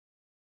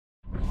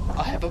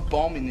have a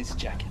bomb in this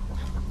jacket.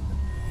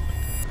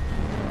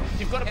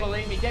 You've got to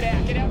believe me. Get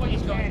out. Get out while you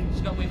can.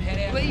 Scott, we've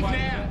had our... Leave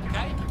now.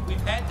 Okay?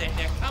 We've had that.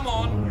 Now, come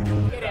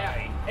on. Get out.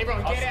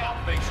 Everyone, get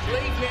out. Leave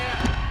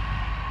now.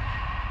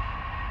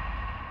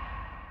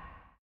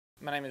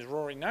 My name is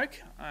Rory Noak.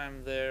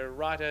 I'm the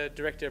writer,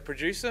 director,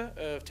 producer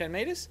of 10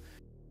 Metres.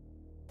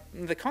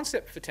 The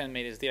concept for 10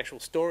 Metres, the actual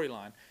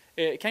storyline,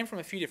 it came from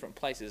a few different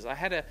places.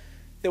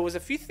 There was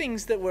a few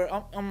things that were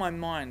on my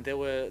mind. There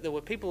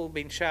were people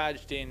being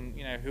charged in,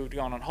 who had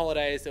gone on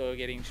holidays. They were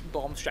getting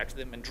bombs strapped to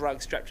them and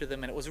drugs strapped to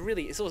them, and it was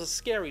a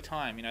scary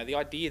time. The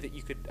idea that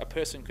a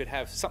person could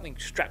have something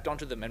strapped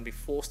onto them and be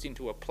forced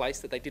into a place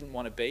that they didn't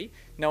want to be,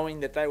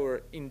 knowing that they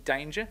were in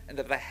danger and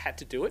that they had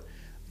to do it.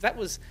 That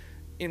was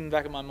in the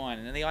back of my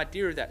mind, and the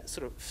idea of that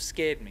sort of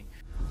scared me.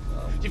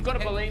 You've got to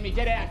believe me.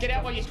 Get out. Get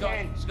out while you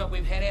can. Scott,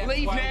 we've had our...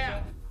 Leave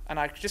now. And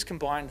I just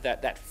combined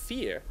that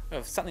fear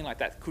of something like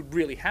that could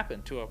really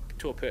happen to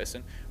a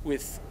person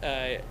with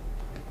an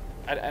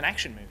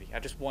action movie. I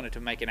just wanted to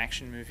make an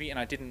action movie, and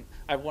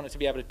I wanted to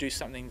be able to do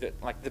something that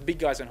like the big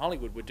guys in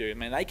Hollywood would do. I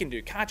mean, they can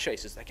do car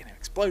chases, they can have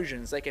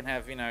explosions, they can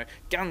have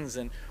guns.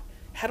 And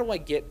how do I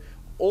get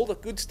all the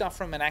good stuff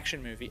from an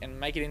action movie and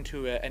make it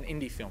into an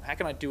indie film? How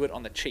can I do it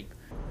on the cheap?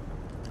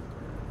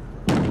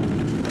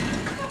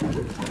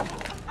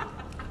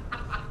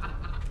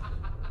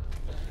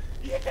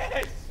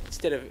 Yes!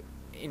 Instead of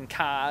in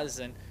cars,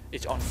 and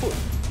it's on foot.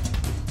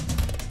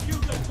 You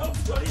go, Tom,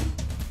 Scotty.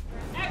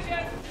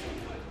 Action!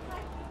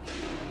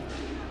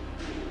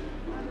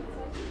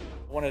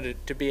 I wanted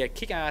it to be a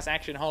kick-ass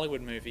action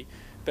Hollywood movie,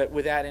 but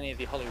without any of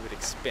the Hollywood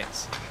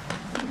expense.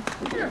 And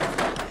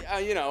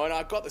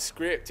I got the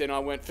script, and I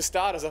went, for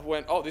starters,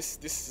 oh, this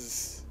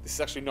is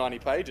actually 90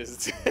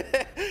 pages.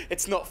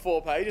 It's not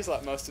 4 pages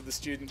like most of the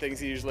student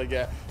things you usually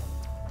get.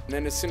 And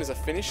then as soon as I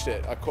finished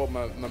it, I called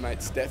my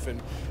mate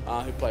Stefan,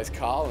 who plays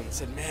Carl, and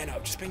said, man,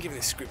 I've just been given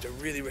this script. I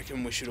really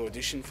reckon we should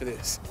audition for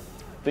this.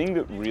 The thing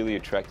that really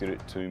attracted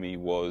it to me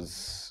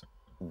was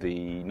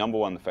the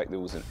fact that it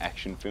was an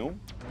action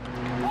film.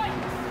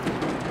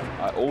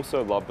 I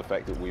also loved the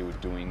fact that we were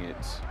doing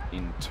it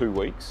in 2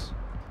 weeks,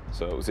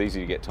 so it was easy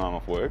to get time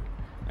off work,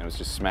 and it was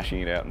just smashing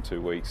it out in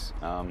 2 weeks.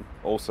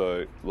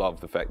 Also loved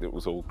the fact that it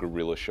was all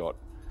guerrilla shot.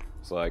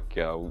 It's like,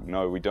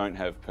 no, we don't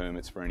have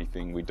permits for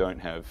anything. We don't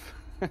have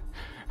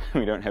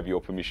we don't have your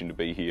permission to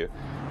be here.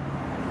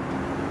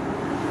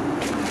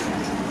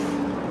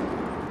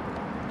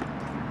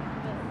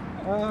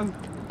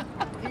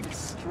 He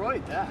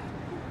destroyed that.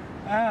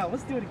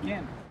 Let's do it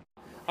again.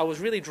 I was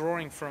really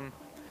drawing from,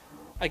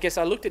 I guess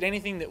I looked at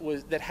anything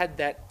that had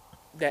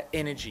that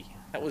energy.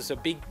 That was a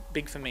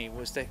big for me,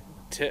 was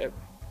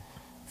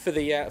for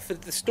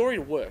the story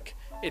to work.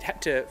 It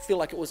had to feel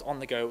like it was on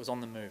the go, it was on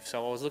the move.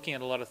 So I was looking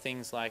at a lot of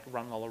things like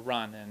Run Lola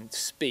Run and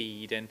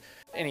Speed and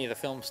any of the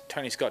films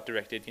Tony Scott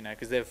directed,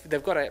 because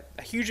they've got a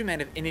huge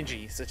amount of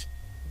energy that's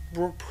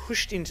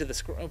pushed into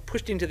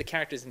the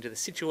characters, into the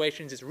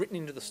situations, it's written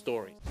into the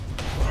story.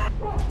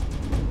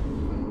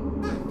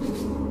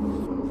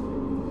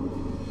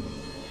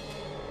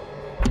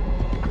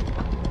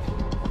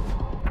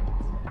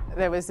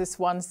 There was this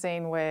one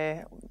scene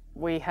where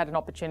we had an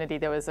opportunity.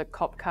 There was a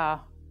cop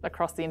car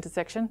across the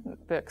intersection,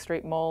 Burke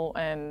Street Mall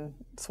and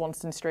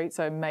Swanston Street,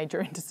 so major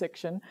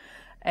intersection.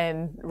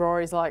 And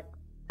Rory's like,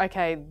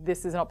 okay,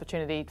 this is an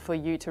opportunity for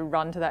you to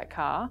run to that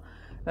car,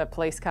 the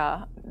police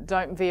car.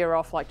 Don't veer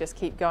off, like just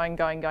keep going,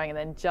 and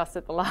then just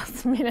at the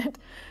last minute.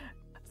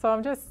 So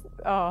I'm just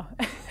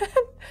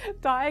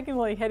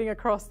diagonally heading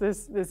across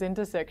this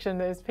intersection.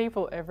 There's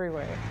people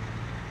everywhere.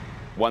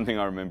 One thing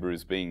I remember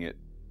is being at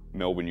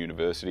Melbourne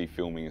University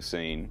filming a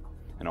scene,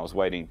 and I was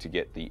waiting to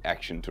get the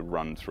action to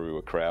run through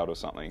a crowd or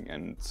something,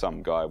 and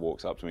some guy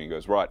walks up to me and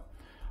goes, right,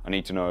 I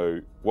need to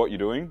know what you're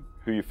doing,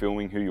 who you're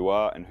filming, who you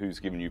are, and who's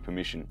given you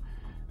permission.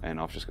 And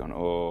I've just gone,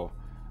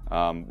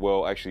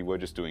 well, actually, we're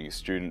just doing a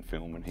student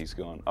film. And he's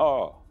gone,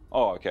 oh,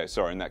 okay,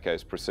 sorry, in that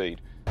case,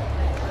 proceed.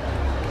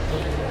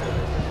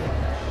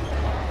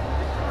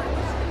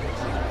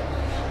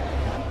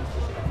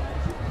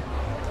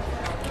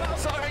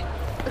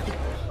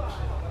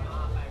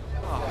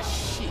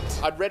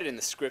 I'd read it in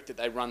the script that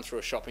they run through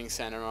a shopping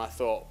centre, and I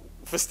thought,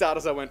 for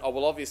starters, I went, oh,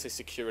 well, obviously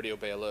security will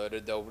be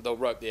alerted. They'll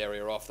rope the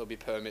area off. There'll be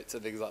permits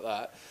and things like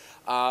that.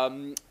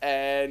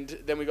 And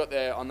then we got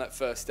there on that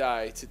first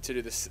day to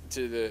do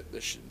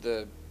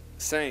the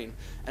scene,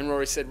 and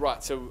Rory said,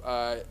 right,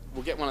 so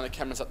we'll get one of the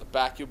cameras up the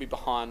back. You'll be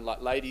behind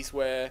like ladies'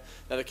 wear.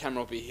 The other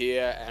camera will be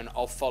here, and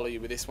I'll follow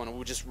you with this one, and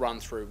we'll just run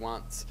through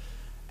once.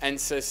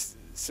 And so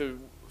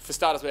for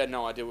starters, we had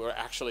no idea we were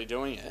actually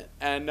doing it.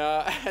 And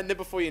then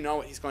before you know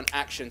it, he's gone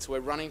action. So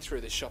we're running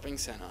through this shopping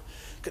centre.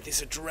 Got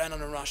this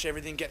adrenaline rush,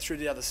 everything, get through to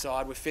the other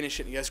side. We finish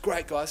it, and he goes,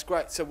 great, guys,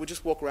 great. So we'll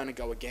just walk around and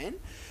go again.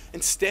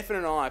 And Stefan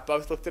and I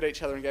both looked at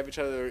each other and gave each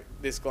other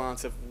this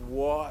glance of,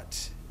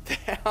 what the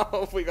hell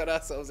have we got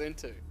ourselves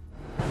into?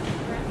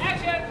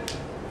 Action!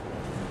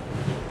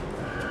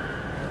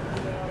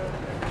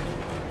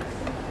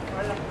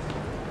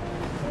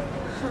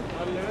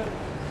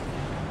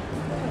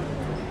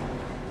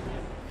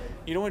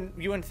 You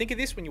wouldn't think of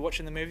this when you're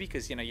watching the movie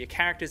because, you know, your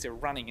characters are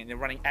running and they're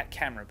running at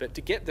camera. But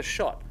to get the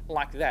shot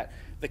like that,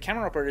 the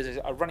camera operators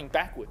are running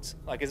backwards.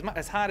 Like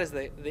as hard as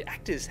the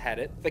actors had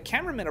it, the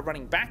cameramen are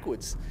running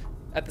backwards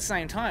at the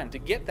same time to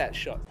get that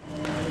shot.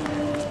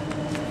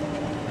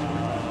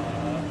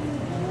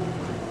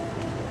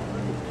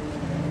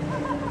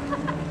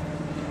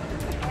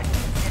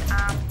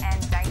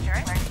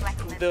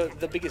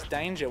 The biggest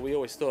danger we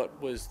always thought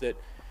was that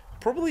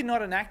probably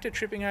not an actor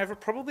tripping over,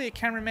 probably a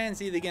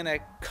cameraman's either going to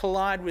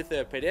collide with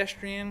a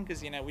pedestrian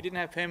because, you know, we didn't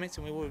have permits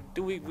and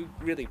we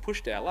really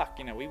pushed our luck.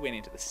 You know, we went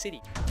into the city.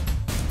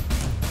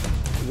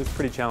 It was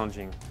pretty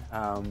challenging.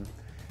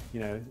 You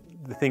know,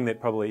 the thing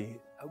that probably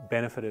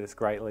benefited us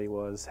greatly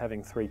was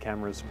having 3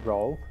 cameras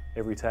roll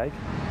every take.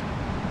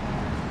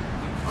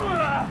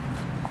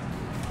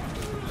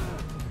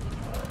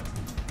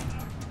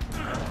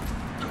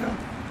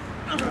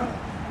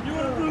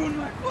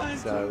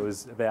 So it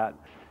was about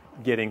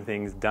getting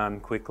things done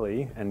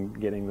quickly and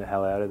getting the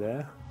hell out of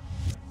there.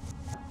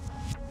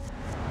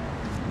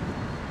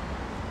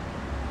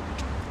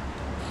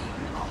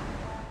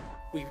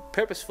 We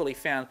purposefully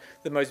found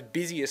the most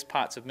busiest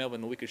parts of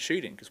Melbourne that we could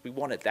shoot in because we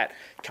wanted that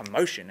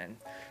commotion and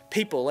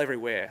people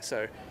everywhere.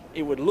 So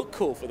it would look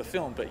cool for the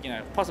film, but, you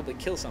know, possibly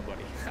kill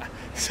somebody.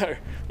 So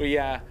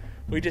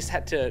we just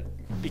had to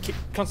be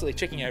constantly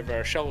checking over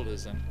our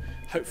shoulders and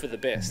hope for the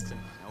best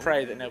and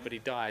pray that nobody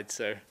died.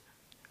 So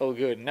all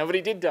good.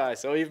 Nobody did die,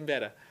 so even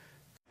better.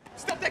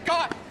 Stop that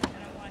guy!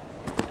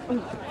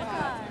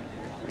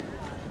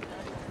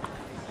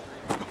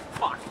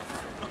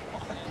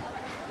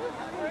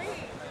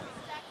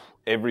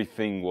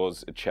 Everything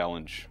was a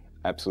challenge,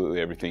 absolutely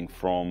everything,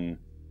 from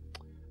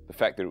the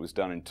fact that it was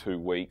done in 2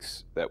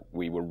 weeks, that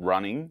we were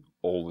running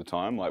all the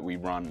time. Like we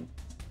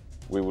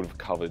would have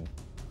covered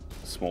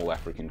a small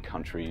African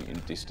country in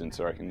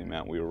distance, I reckon, the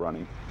amount we were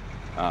running.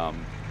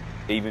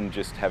 Even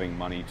just having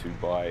money to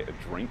buy a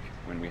drink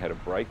when we had a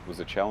break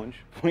was a challenge,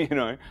 you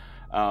know,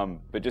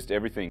 but just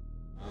everything.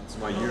 It's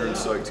my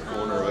urine-soaked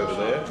corner over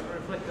there.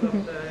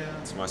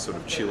 It's my sort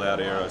of chill-out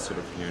area, sort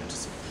of, you know,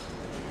 just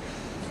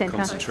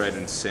concentrate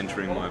and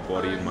centering my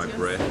body and my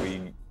breath.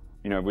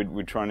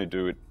 We're trying to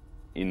do it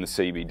in the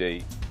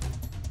CBD.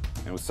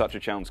 And it was such a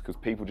challenge because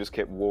people just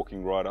kept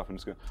walking right up and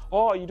just going,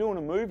 "Oh, you're doing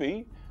a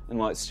movie?" And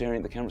like staring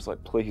at the camera, it's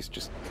like, please,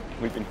 just,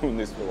 we've been doing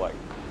this for like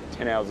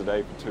 10 hours a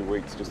day for 2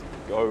 weeks, just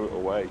go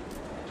away.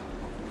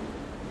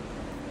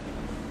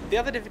 The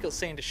other difficult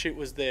scene to shoot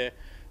was the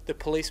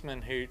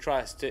policeman who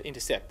tries to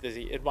intercept.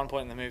 At one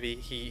point in the movie,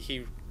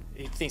 he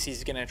thinks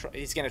he's gonna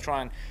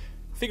try and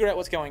figure out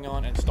what's going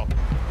on and stop.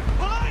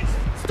 Police!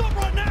 Stop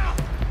right now!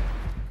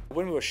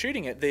 When we were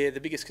shooting it, the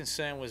biggest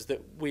concern was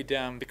that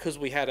because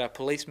we had a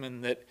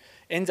policeman that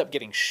ends up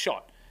getting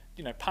shot,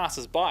 you know,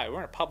 passers by, we're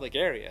in a public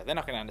area, they're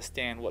not going to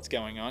understand what's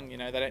going on, you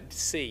know, they don't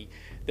see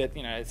that,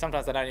 you know,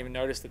 sometimes they don't even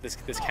notice that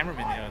there's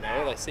cameramen there.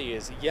 All they see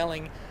is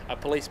yelling, a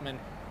policeman,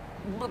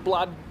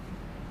 blood,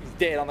 he's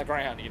dead on the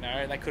ground, you know,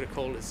 and they could have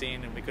called us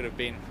in and we could have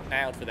been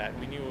nailed for that.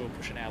 We knew we were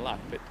pushing our luck,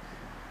 but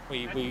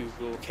we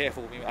were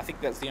careful. I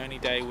think that's the only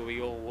day where we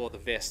all wore the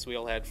vests. We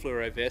all had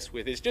fluoro vests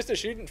with, it's just a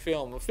student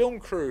film, a film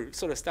crew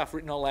sort of stuff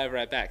written all over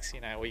our backs. You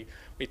know, we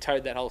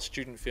towed that whole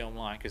student film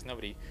line because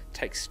nobody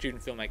takes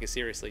student filmmakers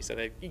seriously. So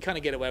you kind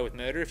of get away with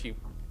murder if you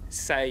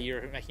say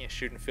you're making a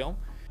student film.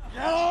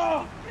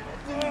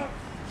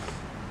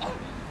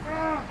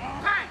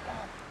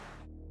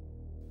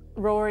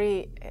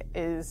 Rory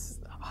is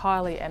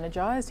highly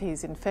energised.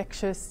 He's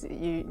infectious.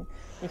 You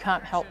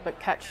can't help but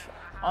catch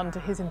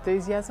onto his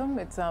enthusiasm.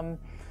 It's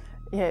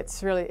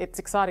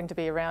exciting to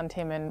be around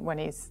him, and when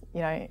he's, you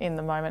know, in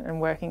the moment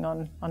and working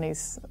on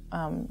his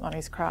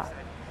craft.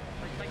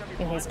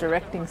 In his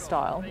directing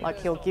style, like,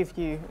 he'll give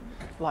you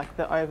like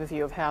the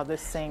overview of how this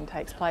scene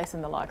takes place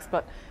and the likes,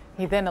 but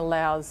he then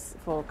allows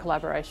for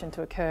collaboration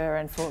to occur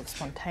and for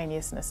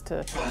spontaneousness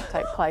to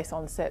take place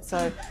on set.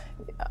 So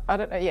I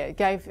don't know, yeah, it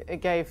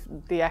gave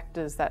the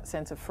actors that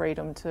sense of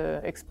freedom to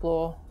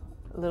explore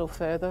a little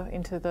further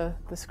into the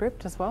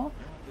script as well.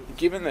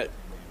 Given that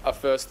I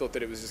first thought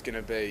that it was just going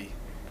to be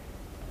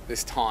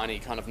this tiny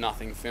kind of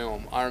nothing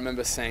film, I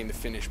remember seeing the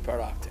finished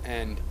product,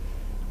 and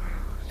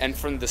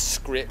from the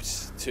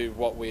script to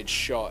what we had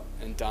shot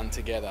and done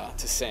together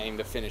to seeing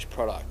the finished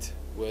product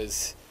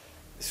was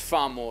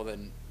far more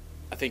than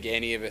I think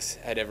any of us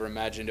had ever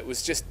imagined. It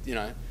was just, you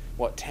know,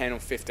 what, 10 or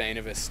 15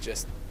 of us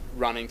just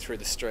running through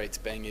the streets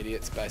being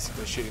idiots,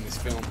 basically shooting this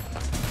film.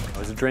 It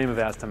was a dream of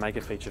ours to make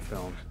a feature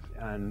film,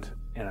 and,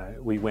 you know,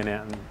 we went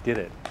out and did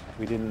it.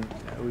 We didn't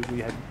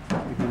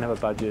have a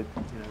budget,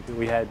 you know, but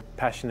we had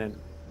passionate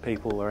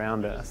people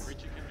around us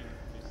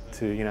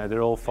to, you know, that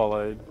all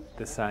followed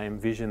the same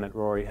vision that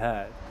Rory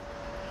had.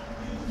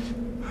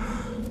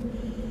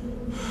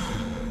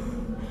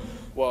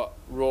 What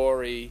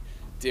Rory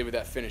did with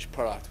that finished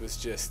product was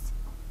just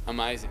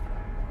amazing.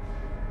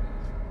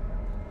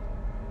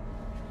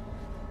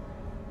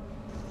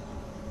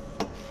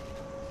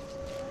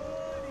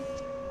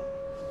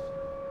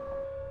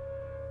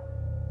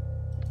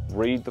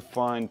 Read the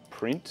fine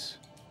print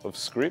of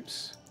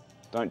scripts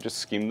Don't just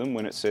skim them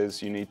when it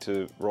says you need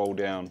to roll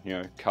down. You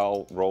know,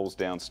 Carl rolls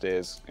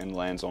downstairs and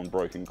lands on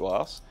broken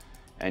glass,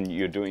 and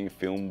you're doing a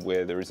film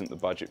where there isn't the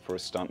budget for a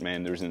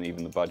stuntman, there isn't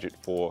even the budget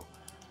for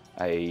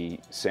a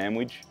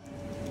sandwich.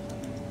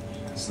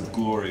 It's the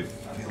glory of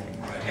film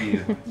right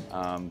here.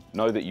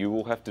 Know that you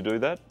will have to do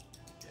that.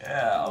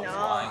 Yeah, I was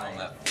lying on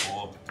that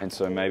floor. And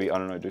so maybe, I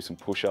don't know, do some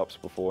push-ups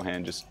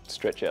beforehand, just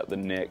stretch out the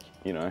neck,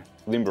 you know,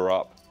 limber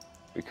up,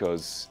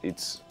 because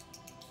it's,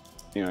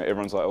 you know,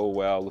 everyone's like, oh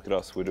wow, look at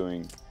us, we're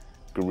doing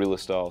guerrilla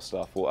style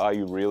stuff. Well, are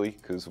you really?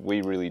 Because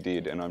we really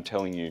did, and I'm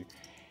telling you,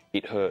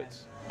 it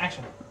hurts.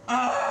 Action.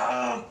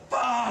 Oh,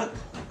 fuck!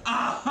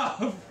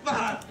 Oh,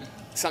 fuck!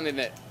 Something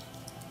that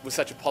was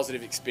such a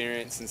positive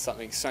experience and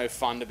something so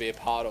fun to be a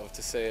part of,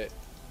 to see it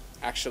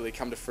actually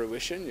come to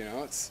fruition, you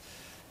know, it's,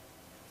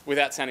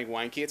 without sounding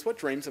wanky, it's what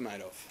dreams are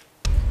made of.